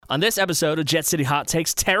On this episode of Jet City Hot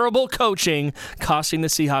Takes, terrible coaching costing the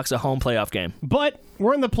Seahawks a home playoff game. But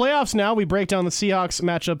we're in the playoffs now. We break down the Seahawks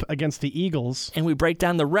matchup against the Eagles. And we break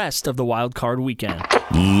down the rest of the wild card weekend.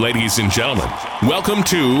 Ladies and gentlemen, welcome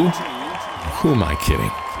to... Who am I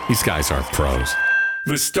kidding? These guys aren't pros.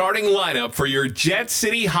 The starting lineup for your Jet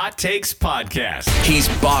City Hot Takes podcast. He's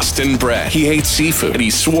Boston bred. He hates seafood, and he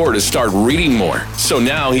swore to start reading more. So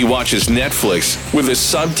now he watches Netflix with his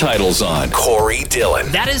subtitles on. Corey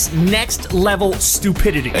Dillon. That is next level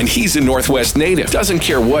stupidity. And he's a Northwest native. Doesn't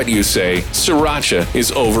care what you say, sriracha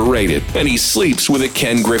is overrated. And he sleeps with a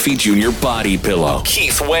Ken Griffey Jr. body pillow.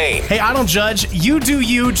 Keith Wayne. Hey, I don't judge. You do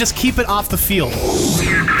you. Just keep it off the field.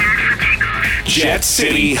 Jet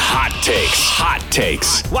City Hot Takes. Hot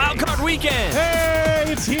Takes. Wild card weekend. Hey,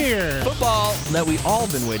 it's here. Football that we all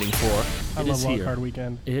been waiting for. I love Wild Card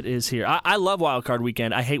Weekend. It is here. I love Wild Card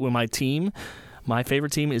Weekend. I hate when my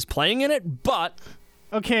favorite team is playing in it, but...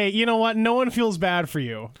 Okay, you know what? No one feels bad for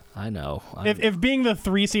you. I know. If being the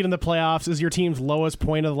 3 seed in the playoffs is your team's lowest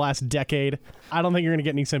point of the last decade, I don't think you're going to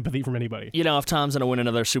get any sympathy from anybody. You know, if Tom's going to win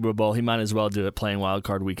another Super Bowl, he might as well do it playing Wild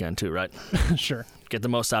Card Weekend too, right? Sure. Get the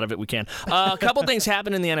most out of it we can. A couple things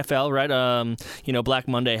happened in the NFL, right? Black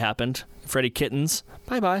Monday happened. Freddie Kittens,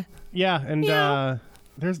 bye-bye. Yeah, and there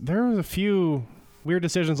was a few weird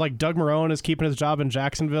decisions, like Doug Marrone is keeping his job in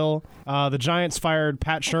Jacksonville. The Giants fired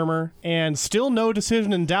Pat Shurmur, and still no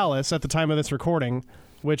decision in Dallas at the time of this recording,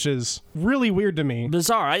 which is really weird to me.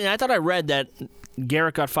 Bizarre. I thought I read that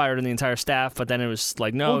Garrett got fired and the entire staff, but then it was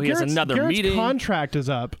like, no, he has another Garrett's meeting. Contract is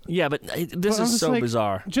up. Yeah, but this is so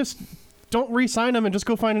bizarre. Just don't re-sign him and just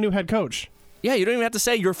go find a new head coach. Yeah, you don't even have to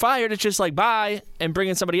say you're fired. It's just like bye and bring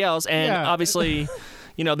in somebody else. And obviously,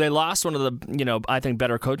 they lost one of the, I think,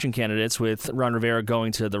 better coaching candidates with Ron Rivera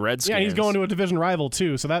going to the Redskins. Yeah, he's going to a division rival,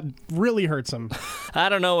 too, so that really hurts him. I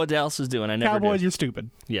don't know what Dallas is doing. I never Cowboys, did. You're stupid.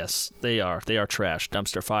 Yes, they are. They are trash.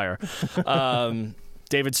 Dumpster fire.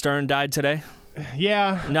 David Stern died today.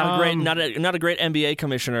 Yeah. Not a great NBA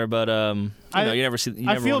commissioner, but, you never see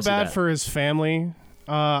I feel bad that. for his family.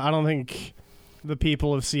 I don't think the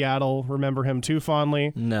people of Seattle remember him too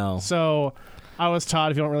fondly. No. So I was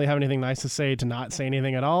taught if you don't really have anything nice to say, to not say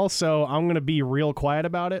anything at all. So I'm going to be real quiet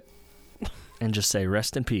about it. And just say,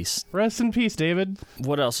 rest in peace. Rest in peace, David.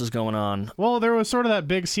 What else is going on? Well, there was sort of that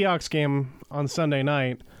big Seahawks game on Sunday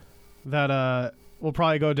night that will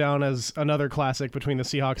probably go down as another classic between the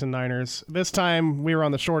Seahawks and Niners. This time, we were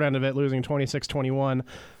on the short end of it, losing 26-21.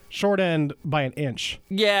 Short end by an inch.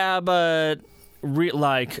 Yeah, but...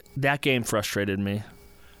 that game frustrated me.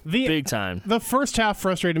 Big time. The first half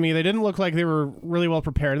frustrated me. They didn't look like they were really well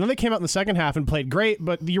prepared. And then they came out in the second half and played great,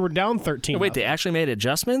 but you were down 13. Wait, they actually made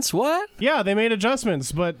adjustments? What? Yeah, they made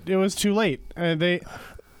adjustments, but it was too late.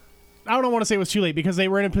 I don't want to say it was too late because they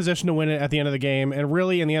were in a position to win it at the end of the game. And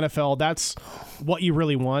really, in the NFL, that's what you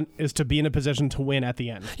really want, is to be in a position to win at the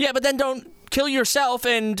end. Yeah, but then don't kill yourself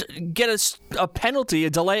and get a penalty, a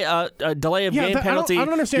delay of game penalty. I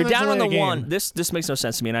don't understand. You're down on the one. This makes no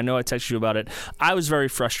sense to me, and I know I texted you about it. I was very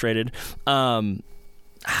frustrated. You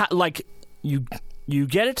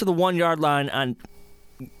get it to the 1 yard line on.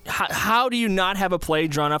 How do you not have a play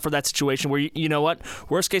drawn up for that situation where, you know what,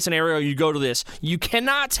 worst case scenario, you go to this. You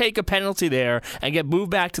cannot take a penalty there and get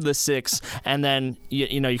moved back to the 6, and then, you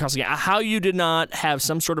constantly get how you did not have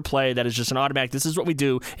some sort of play that is just an automatic, this is what we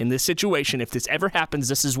do in this situation. If this ever happens,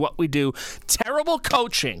 this is what we do. Terrible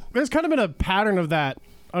coaching. There's kind of been a pattern of that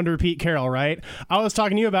under Pete Carroll, right? I was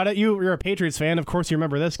talking to you about it. You're a Patriots fan. Of course you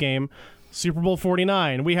remember this game. Super Bowl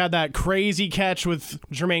 49. We had that crazy catch with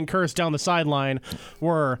Jermaine Kearse down the sideline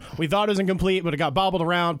where we thought it was incomplete, but it got bobbled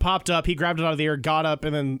around, popped up. He grabbed it out of the air, got up,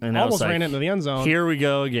 and then almost ran into the end zone. Here we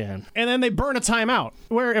go again. And then they burn a timeout,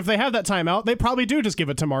 where if they have that timeout, they probably do just give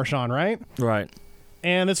it to Marshawn, right? Right.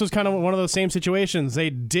 And this was kind of one of those same situations. They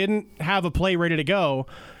didn't have a play ready to go.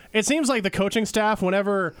 It seems like the coaching staff,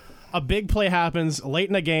 whenever a big play happens late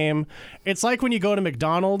in a game, it's like when you go to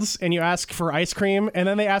McDonald's and you ask for ice cream and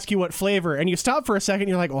then they ask you what flavor and you stop for a second and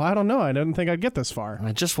you're like, well, I don't know. I didn't think I'd get this far.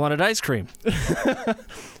 I just wanted ice cream.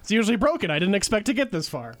 It's usually broken. I didn't expect to get this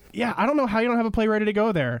far. Yeah, I don't know how you don't have a play ready to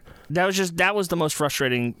go there. That was the most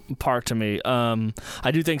frustrating part to me.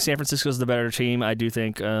 I do think San Francisco's the better team. I do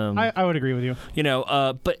think I would agree with you.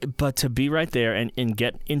 But to be right there and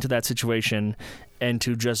get into that situation and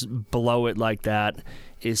to just blow it like that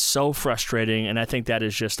is so frustrating, and I think that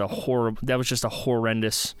is just that was just a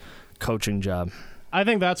horrendous coaching job. I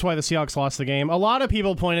think that's why the Seahawks lost the game. A lot of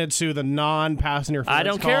people pointed to the non-pass interference I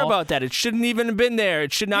don't care about that. It shouldn't even have been there.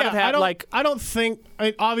 It should not have had, I don't think...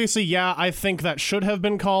 obviously, I think that should have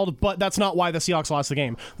been called, but that's not why the Seahawks lost the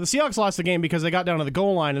game. The Seahawks lost the game because they got down to the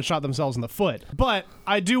goal line and shot themselves in the foot. But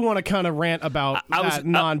I do want to kind of rant about that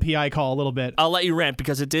non-PI call a little bit. I'll let you rant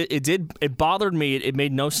because it bothered me. It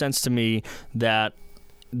made no sense to me that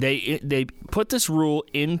they put this rule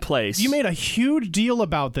in place. You made a huge deal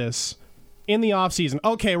about this in the offseason.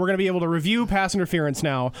 Okay, we're going to be able to review pass interference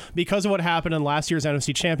now because of what happened in last year's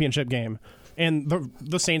NFC Championship game. And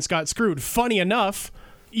the Saints got screwed. Funny enough,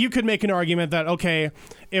 you could make an argument that, okay,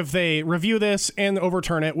 if they review this and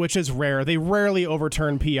overturn it, which is rare, they rarely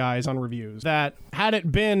overturn PIs on reviews, that had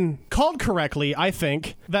it been called correctly, I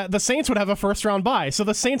think, that the Saints would have a first-round bye. So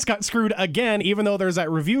the Saints got screwed again, even though there's that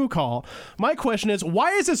review call. My question is,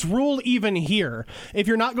 why is this rule even here if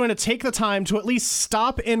you're not going to take the time to at least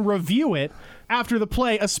stop and review it after the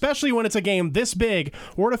play, especially when it's a game this big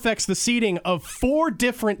where it affects the seeding of 4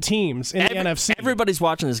 different teams in the NFC. Everybody's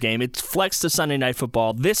watching this game. It's flexed to Sunday Night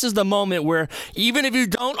Football. This is the moment where even if you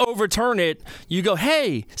don't overturn it, you go,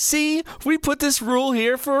 hey, see, we put this rule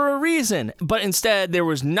here for a reason. But instead, there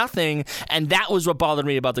was nothing, and that was what bothered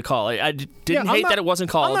me about the call. I didn't hate that it wasn't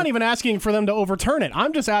called. I'm not even asking for them to overturn it.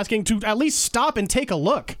 I'm just asking to at least stop and take a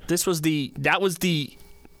look. That was the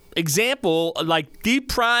example, like deep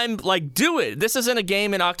prime, like do it. This isn't a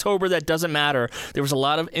game in October that doesn't matter. There was a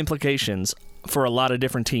lot of implications for a lot of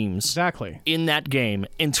different teams exactly in that game,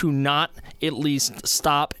 and to not at least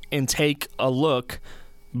stop and take a look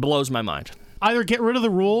blows my mind. Either get rid of the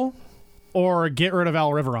rule or get rid of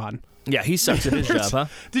Al Riveron. Yeah, he sucks at his job, huh?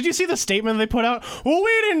 Did you see the statement they put out? Well,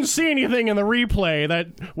 we didn't see anything in the replay that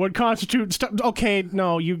would constitute... Okay,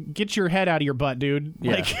 no, you get your head out of your butt, dude.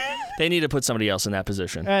 Yeah. They need to put somebody else in that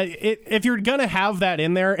position. If you're going to have that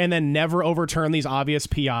in there and then never overturn these obvious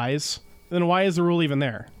PIs, then why is the rule even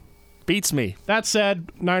there? Beats me. That said,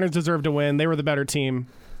 Niners deserve to win. They were the better team.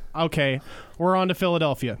 Okay, we're on to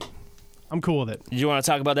Philadelphia. I'm cool with it. Do you want to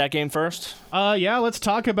talk about that game first? Yeah, let's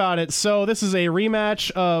talk about it. So this is a rematch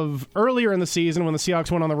of earlier in the season when the Seahawks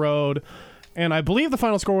went on the road, and I believe the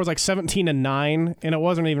final score was like 17-9, and it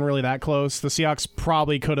wasn't even really that close. The Seahawks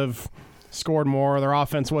probably could have scored more. Their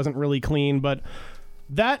offense wasn't really clean, but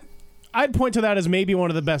that I'd point to that as maybe one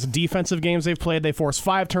of the best defensive games they've played. They forced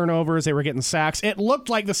 5 turnovers. They were getting sacks. It looked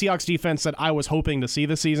like the Seahawks defense that I was hoping to see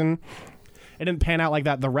this season. It didn't pan out like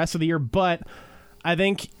that the rest of the year, but I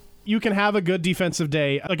think you can have a good defensive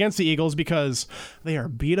day against the Eagles because they are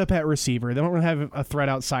beat up at receiver. They don't really have a threat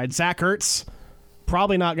outside. Zach Ertz,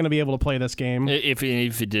 probably not going to be able to play this game. If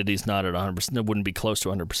he did, he's not at 100%. It wouldn't be close to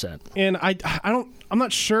 100%. And I'm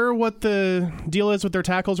not sure what the deal is with their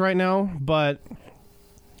tackles right now, but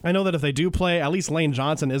I know that if they do play, at least Lane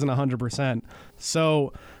Johnson isn't 100%.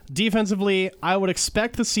 So defensively, I would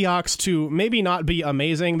expect the Seahawks to maybe not be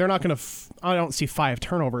amazing. They're not going to... I don't see 5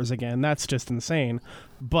 turnovers again. That's just insane.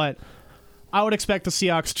 But I would expect the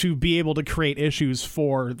Seahawks to be able to create issues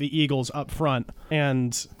for the Eagles up front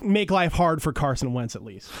and make life hard for Carson Wentz at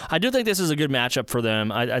least. I do think this is a good matchup for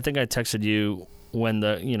them. I think I texted you when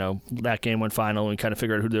that game went final and we kind of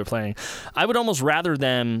figured out who they were playing. I would almost rather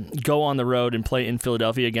them go on the road and play in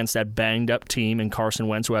Philadelphia against that banged up team and Carson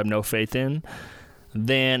Wentz, who I have no faith in,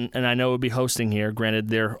 and I know it would be hosting here. Granted,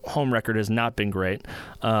 their home record has not been great.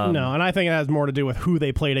 No, and I think it has more to do with who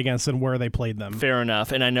they played against and where they played them. Fair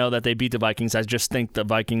enough. And I know that they beat the Vikings. I just think the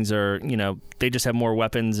Vikings are, they just have more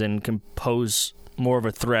weapons and can pose more of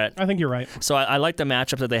a threat. I think you're right. So I like the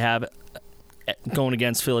matchup that they have going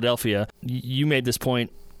against Philadelphia. You made this point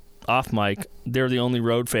off mic. They're the only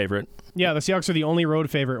road favorite. Yeah, the Seahawks are the only road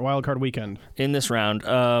favorite wild card weekend in this round.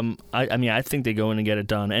 I think they go in and get it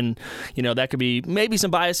done, and that could be maybe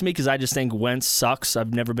some bias to me because I just think Wentz sucks.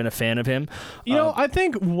 I've never been a fan of him. I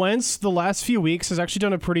think Wentz the last few weeks has actually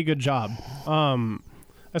done a pretty good job,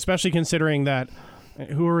 especially considering that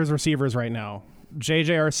who are his receivers right now?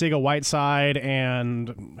 J.J. Arcega-Whiteside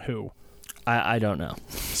and who? I don't know.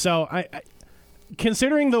 So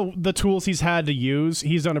considering the tools he's had to use,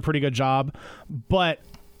 he's done a pretty good job, but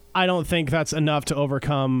I don't think that's enough to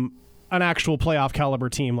overcome an actual playoff caliber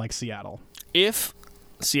team like Seattle. If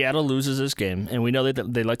Seattle loses this game, and we know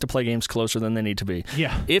that they like to play games closer than they need to be.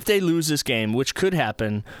 Yeah. If they lose this game, which could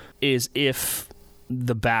happen, is if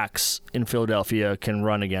the backs in Philadelphia can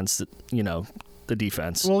run against the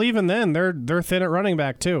defense. Well, even then, they're thin at running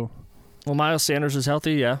back too. Well, Miles Sanders is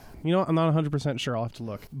healthy, yeah. I'm not 100% sure. I'll have to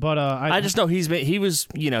look. But I just know he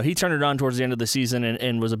turned it on towards the end of the season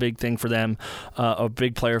and was a big thing for them, a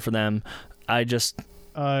big player for them.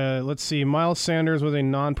 Let's see. Miles Sanders was a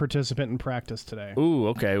non-participant in practice today. Ooh,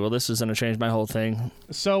 okay. Well, this is going to change my whole thing.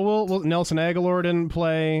 So Nelson Aguilar didn't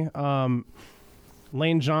play.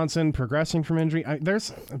 Lane Johnson progressing from injury.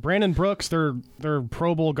 There's Brandon Brooks, their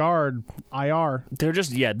Pro Bowl guard, IR.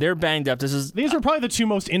 They're banged up. These are probably the two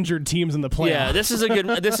most injured teams in the playoffs. Yeah, this is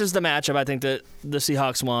the matchup I think that the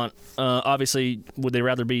Seahawks want. Obviously, would they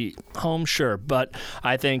rather be home? Sure, but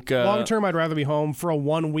I think long term I'd rather be home for a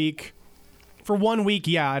 1 week. For 1 week,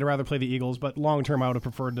 yeah, I'd rather play the Eagles, but long term I would have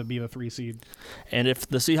preferred to be the 3 seed. And if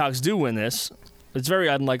the Seahawks do win this, it's very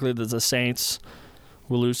unlikely that the Saints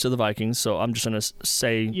will lose to the Vikings, so I'm just going to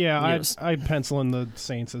say... Yeah, I'd pencil in the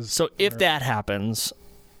Saints as... So if that happens,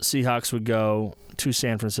 Seahawks would go to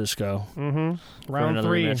San Francisco. Mm-hmm. Round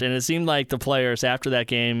 3. Rematch. And it seemed like the players, after that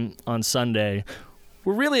game on Sunday,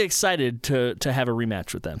 were really excited to have a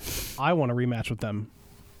rematch with them. I want a rematch with them.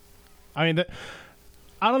 I mean,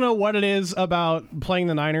 I don't know what it is about playing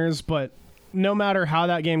the Niners, but no matter how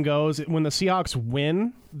that game goes, when the Seahawks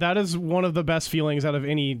win, that is one of the best feelings out of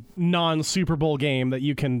any non-Super Bowl game that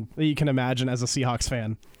you can imagine as a Seahawks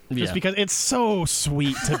fan. Just because it's so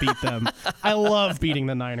sweet to beat them. I love beating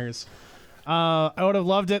the Niners. I would have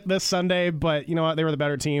loved it this Sunday, but you know what? They were the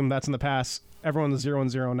better team. That's in the past. Everyone's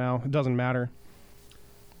 0-0 now. It doesn't matter.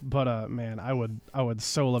 But man, I would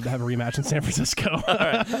so love to have a rematch in San Francisco. All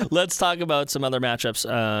right, let's talk about some other matchups,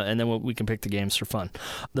 and then we can pick the games for fun.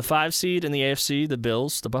 The 5 seed in the AFC,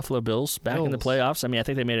 the Buffalo Bills, back in the playoffs. I mean, I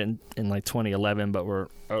think they made it in like 2011, but we're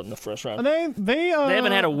out in the first round. They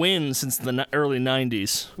haven't had a win since the early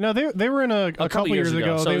 90s. No, they were in a couple years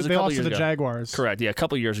ago. So they lost to the Jaguars. Correct. Yeah, a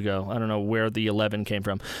couple years ago. I don't know where the 11 came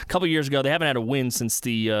from. A couple years ago, they haven't had a win since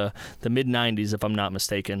the mid 90s, if I'm not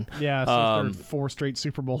mistaken. Yeah, since their 4 straight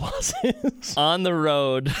Super Bowl losses. On the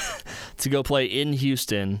road to go play in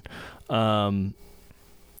Houston, and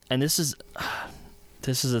this is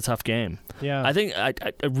a tough game. Yeah, I think I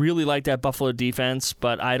really like that Buffalo defense,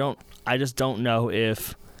 but I just don't know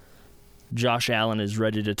if Josh Allen is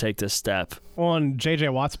ready to take this step. On J.J.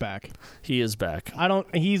 Watt's back. He is back.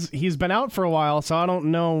 He's been out for a while, so I don't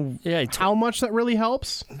know how much that really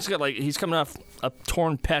helps. He's coming off a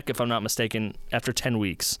torn pec, if I'm not mistaken, after 10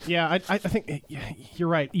 weeks. Yeah, I think you're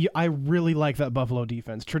right. I really like that Buffalo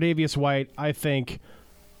defense. Tre'Davious White, I think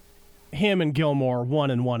him and Gilmore 1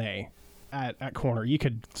 and 1A at corner. You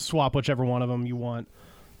could swap whichever one of them you want.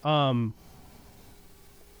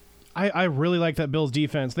 I really like that Bills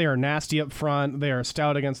defense. They are nasty up front. They are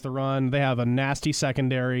stout against the run. They have a nasty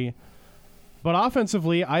secondary. But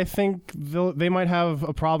offensively, I think they might have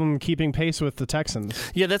a problem keeping pace with the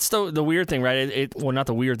Texans. Yeah, that's the weird thing, right? Well, not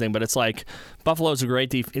the weird thing, but it's like Buffalo's a great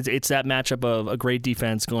defense. It's that matchup of a great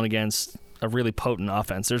defense going against a really potent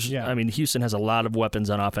offense. I mean, Houston has a lot of weapons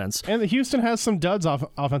on offense, and Houston has some duds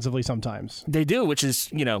offensively sometimes. They do, which is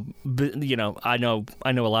I know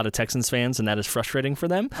a lot of Texans fans, and that is frustrating for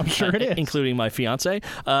them. I'm sure it is, including my fiance.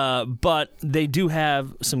 But they do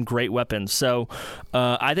have some great weapons. So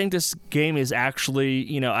I think this game is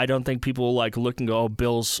actually, I don't think people look and go, oh,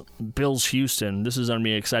 Bills Houston, this is going to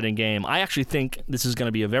be an exciting game. I actually think this is going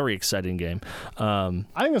to be a very exciting game. I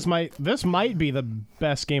think this might be the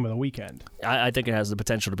best game of the weekend. I think it has the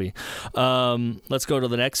potential to be. Let's go to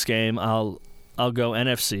the next game. I'll go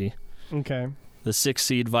NFC. Okay. The 6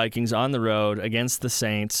 seed Vikings on the road against the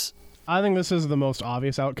Saints. I think this is the most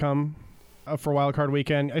obvious outcome for Wild Card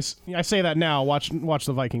Weekend. I say that now. Watch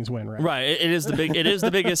the Vikings win, right? Right. It is the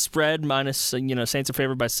biggest spread. Minus Saints are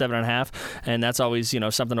favored by 7.5, and that's always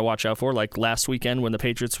something to watch out for. Like last weekend when the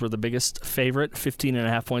Patriots were the biggest favorite,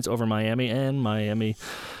 15.5 points over Miami, and Miami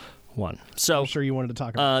won. So I'm sure you wanted to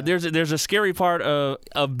talk about that. There's a scary part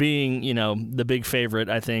of being the big favorite,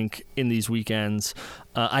 I think, in these weekends.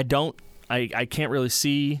 I can't really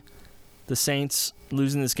see the Saints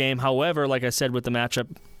losing this game. However, like I said, with the matchup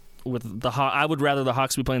with the I would rather the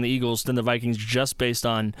Hawks be playing the Eagles than the Vikings, just based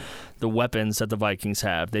on the weapons that the Vikings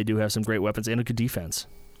have. They do have some great weapons and a good defense.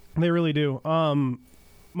 They really do.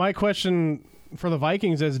 My question for the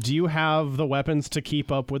Vikings is, do you have the weapons to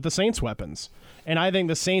keep up with the Saints' weapons? And I think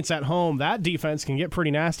the Saints at home, that defense can get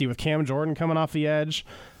pretty nasty with Cam Jordan coming off the edge.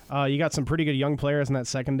 You got some pretty good young players in that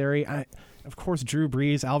secondary. Of course, Drew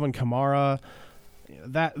Brees, Alvin Kamara.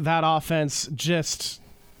 That offense just,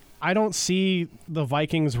 I don't see the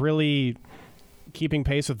Vikings really keeping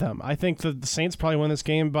pace with them. I think the Saints probably win this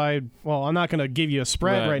game by, well, I'm not going to give you a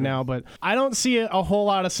spread right now, but I don't see a whole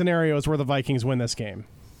lot of scenarios where the Vikings win this game.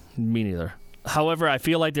 Me neither. However, I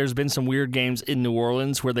feel like there's been some weird games in New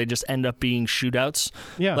Orleans where they just end up being shootouts.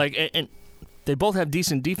 Yeah. And they both have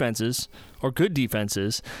decent defenses or good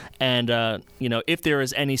defenses, and if there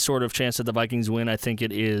is any sort of chance that the Vikings win, I think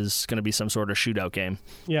it is going to be some sort of shootout game.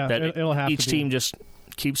 Yeah, it'll have each to be. team just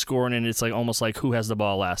keeps scoring, and it's like almost like who has the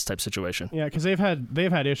ball last type situation. Yeah, because they've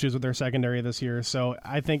had issues with their secondary this year, so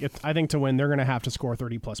I think to win they're going to have to score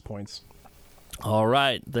 30+ points. All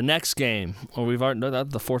right, the next game,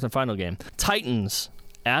 the fourth and final game, Titans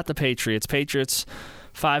at the Patriots. Patriots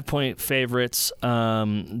 5-point favorites.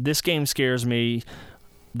 This game scares me.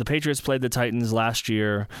 The Patriots played the Titans last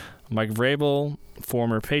year. Mike Vrabel,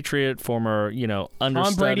 former Patriot, former, understudy.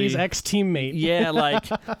 Tom Brady's ex-teammate. Yeah,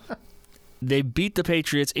 they beat the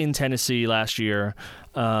Patriots in Tennessee last year.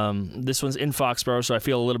 This one's in Foxborough, so I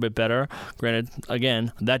feel a little bit better. Granted,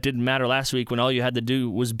 again, that didn't matter last week when all you had to do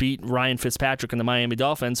was beat Ryan Fitzpatrick and the Miami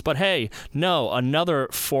Dolphins. But hey, no, another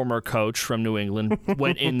former coach from New England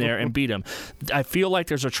went in there and beat him. I feel like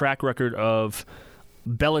there's a track record of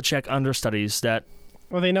Belichick understudies that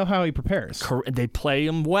well, they know how he prepares. They play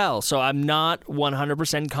him well. So I'm not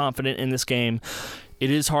 100% confident in this game. It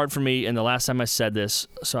is hard for me, and the last time I said this,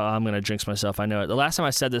 so I'm going to jinx myself, I know it. The last time I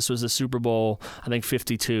said this was the Super Bowl, I think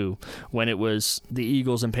 52, when it was the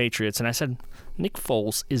Eagles and Patriots, and I said, Nick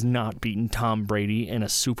Foles is not beating Tom Brady in a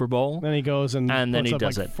Super Bowl. Then he goes and then he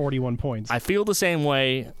puts does up 41 points. I feel the same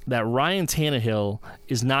way that Ryan Tannehill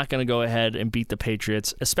is not going to go ahead and beat the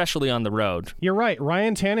Patriots, especially on the road. You're right.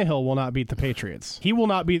 Ryan Tannehill will not beat the Patriots. He would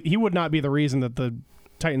not be the reason that the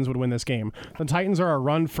Titans would win this game. The Titans are a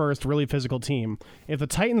run-first, really physical team. If the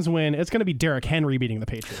Titans win, it's going to be Derrick Henry beating the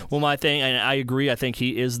Patriots. Well, my thing, and I agree, I think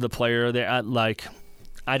he is the player there.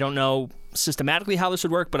 I don't know systematically how this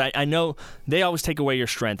would work, but I know they always take away your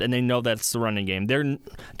strength, and they know that's the running game.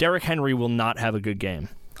 Derrick Henry will not have a good game.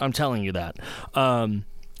 I'm telling you that. Then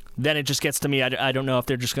it just gets to me, I don't know if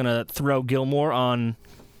they're just going to throw Gilmore on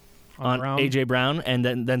A.J. Brown and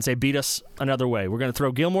then say, beat us another way. We're going to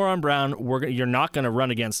throw Gilmore on Brown. You're not going to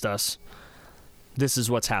run against us. This is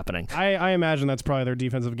what's happening. I imagine that's probably their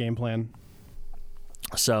defensive game plan.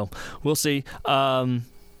 So we'll see.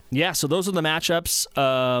 So those are the matchups.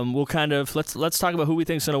 We'll kind of let's talk about who we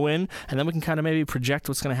think is going to win, and then we can kind of maybe project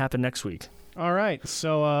what's going to happen next week. All right.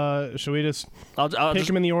 So should we just I'll pick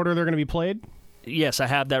them in the order they're going to be played? Yes, I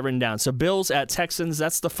have that written down. So Bills at Texans,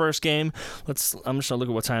 that's the first game. I'm just going to look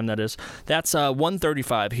at what time that is. That's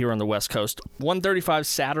 1:35 here on the West Coast. 1:35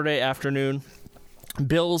 Saturday afternoon.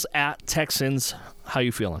 Bills at Texans. How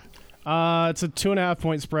you feeling? It's a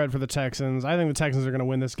 2.5-point spread for the Texans. I think the Texans are going to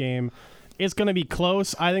win this game. It's going to be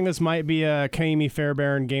close. I think this might be a Kaimi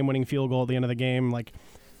Fairbairn game-winning field goal at the end of the game,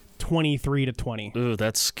 23-20. Ooh,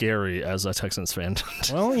 that's scary as a Texans fan.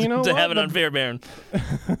 Well, you know to have it on Fairbairn.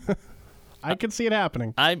 I could see it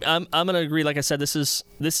happening. I'm going to agree. Like I said, this is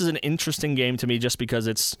an interesting game to me just because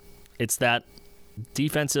it's that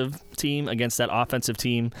defensive team against that offensive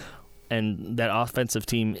team, and that offensive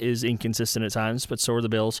team is inconsistent at times, but so are the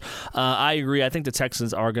Bills. I agree. I think the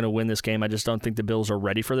Texans are going to win this game. I just don't think the Bills are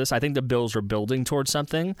ready for this. I think the Bills are building towards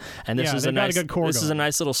something, and this is a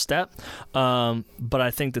nice little step. But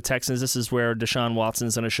I think the Texans, this is where Deshaun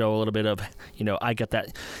Watson's going to show a little bit of, I get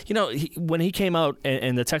that. When he came out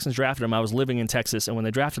and the Texans drafted him, I was living in Texas, and when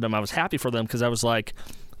they drafted him, I was happy for them because I was like,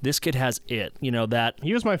 this kid has it, that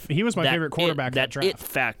he was my favorite quarterback. That draft. it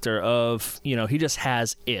factor of he just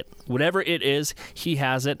has it. Whatever it is, he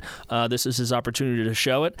has it. This is his opportunity to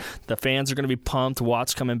show it. The fans are going to be pumped.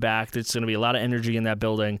 Watt's coming back. There's going to be a lot of energy in that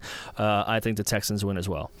building. I think the Texans win as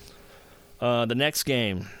well. The next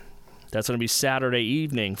game, that's going to be Saturday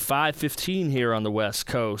evening, 5:15 here on the West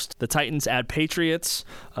Coast. The Titans at Patriots.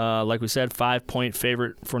 Like we said, 5-point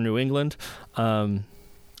favorite for New England.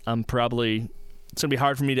 It's going to be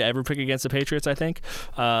hard for me to ever pick against the Patriots, I think.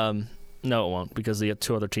 No, it won't, because the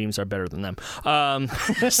two other teams are better than them.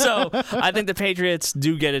 So I think the Patriots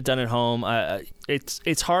do get it done at home.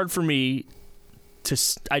 It's hard for me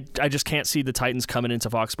to I just can't see the Titans coming into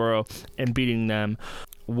Foxborough and beating them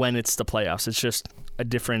when it's the playoffs. It's just a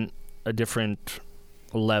different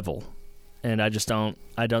level, and I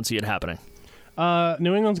don't see it happening.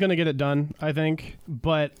 New England's going to get it done, I think,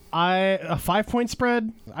 but a 5-point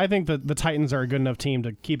spread, I think that the Titans are a good enough team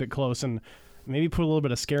to keep it close and maybe put a little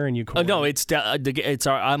bit of scare in you, Corey. No,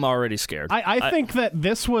 I'm already scared. I think that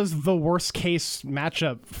this was the worst case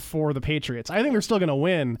matchup for the Patriots. I think they're still going to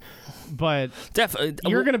win, but definitely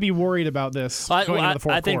you're going to be worried about this going into the fourth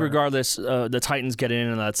quarter. I think regardless, the Titans get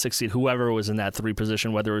in that 6 seed, whoever was in that 3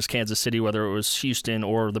 position, whether it was Kansas City, whether it was Houston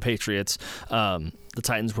or the Patriots, the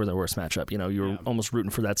Titans were the worst matchup. You were almost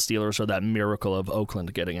rooting for that Steelers or that miracle of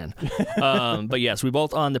Oakland getting in. But yes, we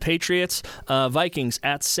both on the Patriots. Vikings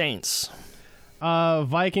at Saints.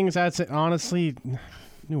 Vikings, honestly,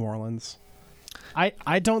 New Orleans.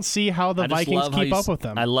 I don't see how the Vikings keep up with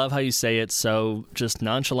them. I love how you say it so just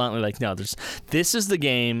nonchalantly. Like, no, this is the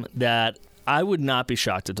game that I would not be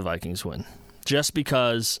shocked if the Vikings win, just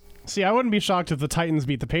because. See, I wouldn't be shocked if the Titans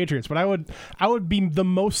beat the Patriots, but I would be the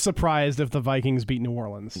most surprised if the Vikings beat New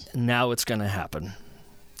Orleans. Now it's going to happen.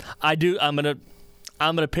 I'm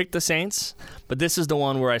gonna pick the Saints, but this is the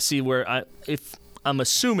one where I see if I'm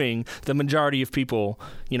assuming the majority of people,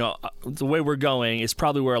 the way we're going is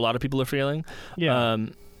probably where a lot of people are feeling. Yeah.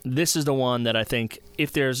 This is the one that I think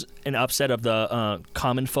if there's an upset of the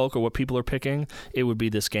common folk or what people are picking, it would be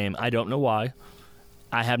this game. I don't know why.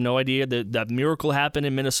 I have no idea. That miracle happened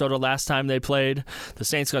in Minnesota last time they played. The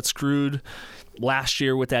Saints got screwed last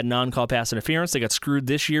year with that non-call pass interference. They got screwed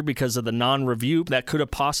this year because of the non-review that could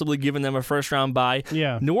have possibly given them a first-round bye.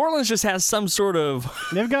 Yeah. New Orleans just has some sort of...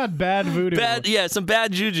 They've got bad voodoo. Some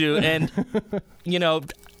bad juju. And,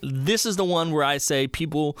 this is the one where I say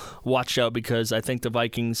people watch out because I think the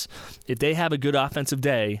Vikings, if they have a good offensive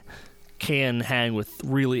day, can hang with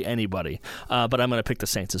really anybody. But I'm going to pick the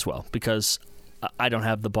Saints as well because I don't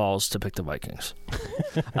have the balls to pick the Vikings.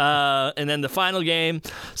 And then the final game,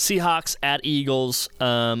 Seahawks at Eagles.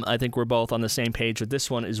 I think we're both on the same page with this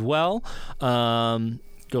one as well.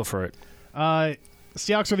 Go for it.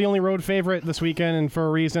 Seahawks are the only road favorite this weekend, and for a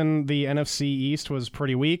reason, the NFC East was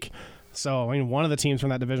pretty weak. So, one of the teams from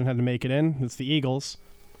that division had to make it in. It's the Eagles.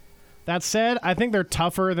 That said, I think they're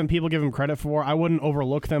tougher than people give them credit for. I wouldn't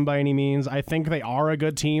overlook them by any means. I think they are a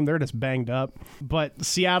good team. They're just banged up. But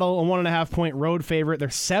Seattle, a 1.5-point road favorite. They're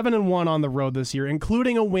 7-1 on the road this year,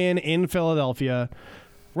 including a win in Philadelphia.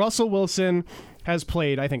 Russell Wilson has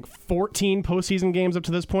played, I think, 14 postseason games up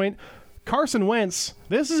to this point. Carson Wentz,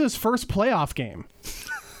 this is his first playoff game.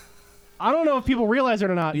 I don't know if people realize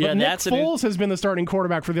it or not, but Nick Foles has been the starting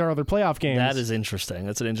quarterback for their other playoff games. That is interesting.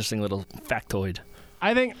 That's an interesting little factoid.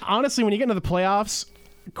 I think, honestly, when you get into the playoffs,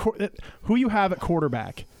 who you have at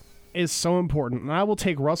quarterback is so important. And I will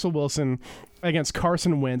take Russell Wilson against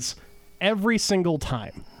Carson Wentz every single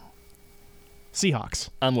time. Seahawks.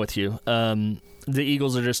 I'm with you. The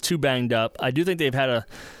Eagles are just too banged up. I do think they've had a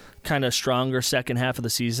kind of stronger second half of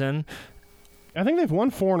the season. I think they've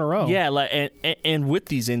won 4 in a row. Yeah, and with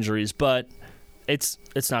these injuries, but it's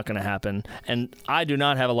not going to happen. And I do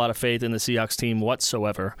not have a lot of faith in the Seahawks team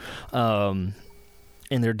whatsoever.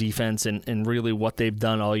 In their defense and really what they've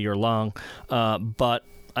done all year long. But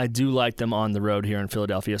I do like them on the road here in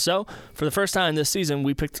Philadelphia. So, for the first time this season,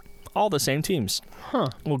 we picked all the same teams. Huh.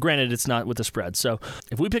 Well, granted, it's not with the spread. So,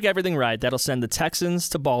 if we pick everything right, that'll send the Texans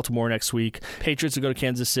to Baltimore next week. Patriots will go to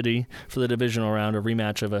Kansas City for the divisional round, a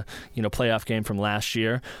rematch of a playoff game from last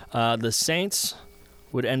year. The Saints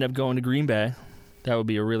would end up going to Green Bay. That would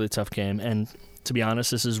be a really tough game. And to be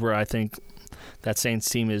honest, this is where I think that Saints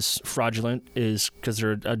team is fraudulent, is because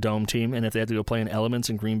they're a dome team, and if they have to go play in elements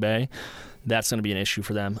in Green Bay, that's going to be an issue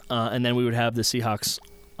for them. And then we would have the Seahawks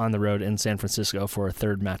on the road in San Francisco for a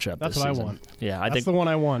third matchup. That's this what season. I want. Yeah, that's the one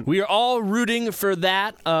I want. We are all rooting for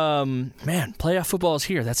that. Man, playoff football is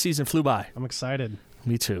here. That season flew by. I'm excited.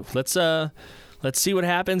 Me too. Let's see what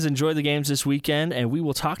happens. Enjoy the games this weekend, and we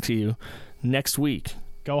will talk to you next week.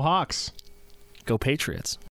 Go Hawks. Go Patriots.